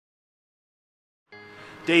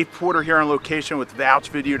Dave Porter here on location with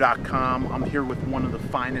VouchVideo.com. I'm here with one of the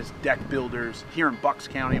finest deck builders here in Bucks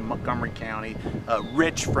County and Montgomery County,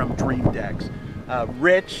 Rich from Dream Decks.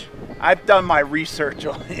 Rich, I've done my research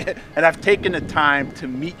on it, and I've taken the time to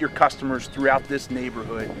meet your customers throughout this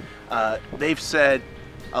neighborhood. They've said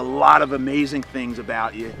a lot of amazing things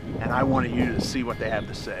about you, and I wanted you to see what they have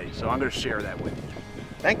to say. So I'm going to share that with you.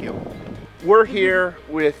 Thank you. We're here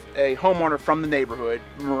with a homeowner from the neighborhood,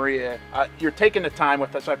 Maria. You're taking the time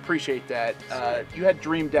with us. I appreciate that. You had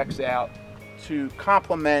Dream Decks out to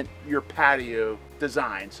complement your patio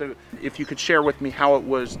design. So if you could share with me how it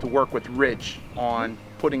was to work with Rich on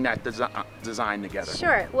putting that design together.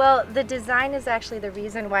 Sure. Well, the design is actually the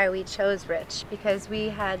reason why we chose Rich, because we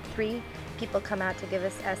had 3 people come out to give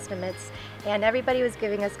us estimates, and everybody was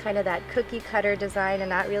giving us kind of that cookie cutter design and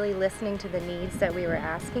not really listening to the needs that we were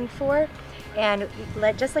asking for. And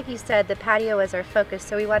just like you said, the patio was our focus,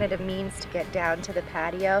 so we wanted a means to get down to the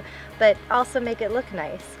patio, but also make it look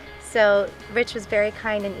nice. So Rich was very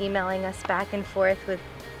kind in emailing us back and forth with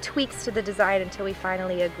tweaks to the design until we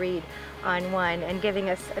finally agreed on one, and giving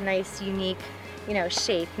us a nice, unique,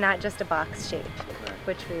 shape, not just a box shape,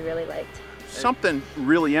 which we really liked. Something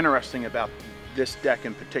really interesting about this deck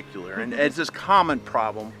in particular, and it's this common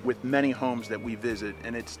problem with many homes that we visit,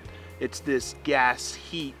 and it's this gas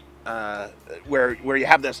heat where you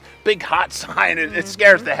have this big hot sign, and it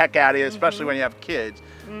scares the heck out of you, especially when you have kids.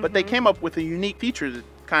 But they came up with a unique feature to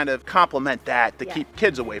kind of complement that, to keep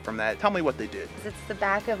kids away from that. Tell me what they did. It's the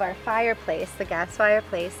back of our fireplace, the gas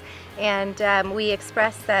fireplace, and we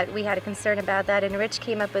expressed that we had a concern about that, and Rich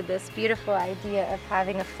came up with this beautiful idea of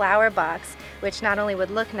having a flower box, which not only would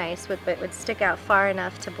look nice, but would stick out far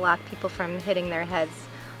enough to block people from hitting their heads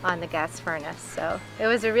on the gas furnace. So it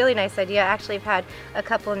was a really nice idea. Actually, I've had a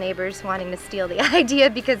couple of neighbors wanting to steal the idea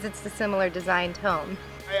because it's a similar designed home.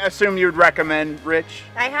 I assume you'd recommend Rich?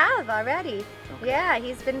 I have already. Okay. Yeah,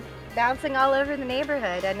 he's been bouncing all over the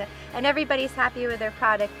neighborhood, and everybody's happy with their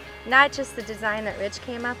product. Not just the design that Rich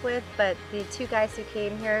came up with, but the 2 guys who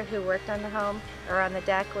came here who worked on the home or on the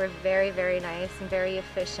deck were very, very nice and very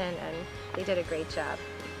efficient, and they did a great job.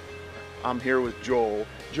 I'm here with Joel.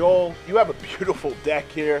 Joel, you have a beautiful deck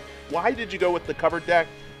here. Why did you go with the covered deck,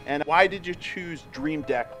 and why did you choose Dream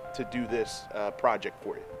Deck to do this project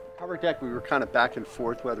for you? Cover deck, we were kind of back and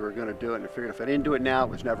forth whether we were going to do it, and I figured if I didn't do it now,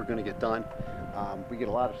 it was never going to get done. We get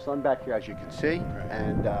a lot of sun back here, as you can see,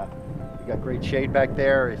 and we got great shade back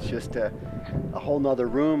there. It's just a whole nother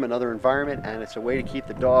room, another environment, and it's a way to keep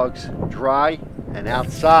the dogs dry and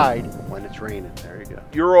outside when it's raining. There you go.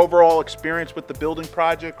 Your overall experience with the building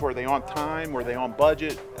project, were they on time? Were they on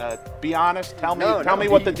budget? Be honest, tell me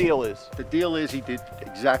what the deal is. The deal is he did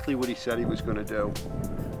exactly what he said he was going to do.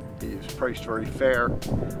 He was priced very fair.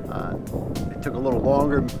 It took a little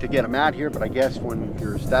longer to get him out here, but I guess when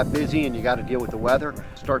you're that busy and you got to deal with the weather,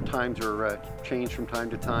 start times are changed from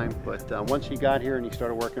time to time. But once he got here and he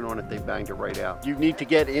started working on it, they banged it right out. You need to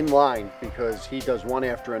get in line because he does one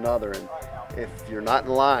after another, and if you're not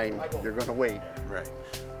in line, you're going to wait. Right.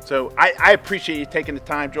 So I appreciate you taking the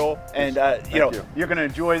time, Joel, and you're going to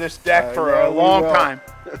enjoy this deck for a long time.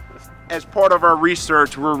 As part of our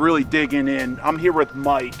research, we're really digging in. I'm here with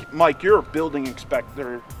Mike. Mike, you're a building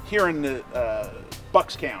inspector here in the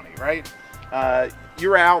Bucks County, right?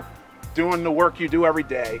 You're out doing the work you do every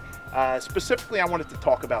day. Specifically, I wanted to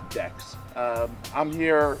talk about decks. I'm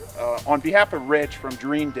here on behalf of Rich from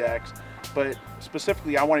Dream Decks, but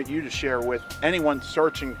specifically, I wanted you to share with anyone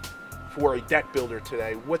searching for a deck builder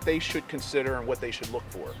today what they should consider and what they should look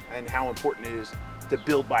for, and how important it is to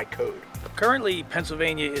build by code. Currently,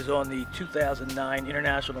 Pennsylvania is on the 2009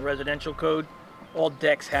 International Residential Code. All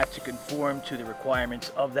decks have to conform to the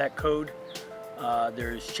requirements of that code.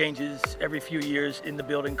 There's changes every few years in the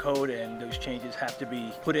building code, and those changes have to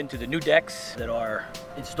be put into the new decks that are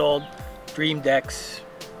installed. Dream Decks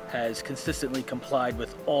has consistently complied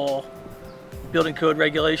with all building code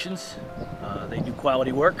regulations. They do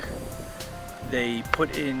quality work. They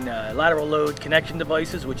put in lateral load connection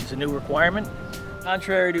devices, which is a new requirement.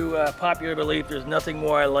 Contrary to popular belief, there's nothing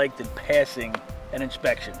more I like than passing an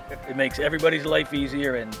inspection. It makes everybody's life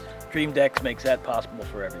easier, and Dream Decks makes that possible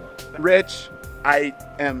for everyone. Rich, I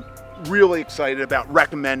am really excited about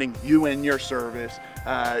recommending you and your service.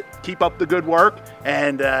 Keep up the good work,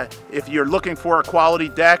 and if you're looking for a quality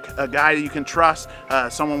deck, a guy you can trust,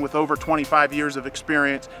 someone with over 25 years of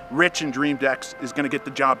experience, Rich and Dream Decks is going to get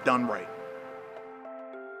the job done right.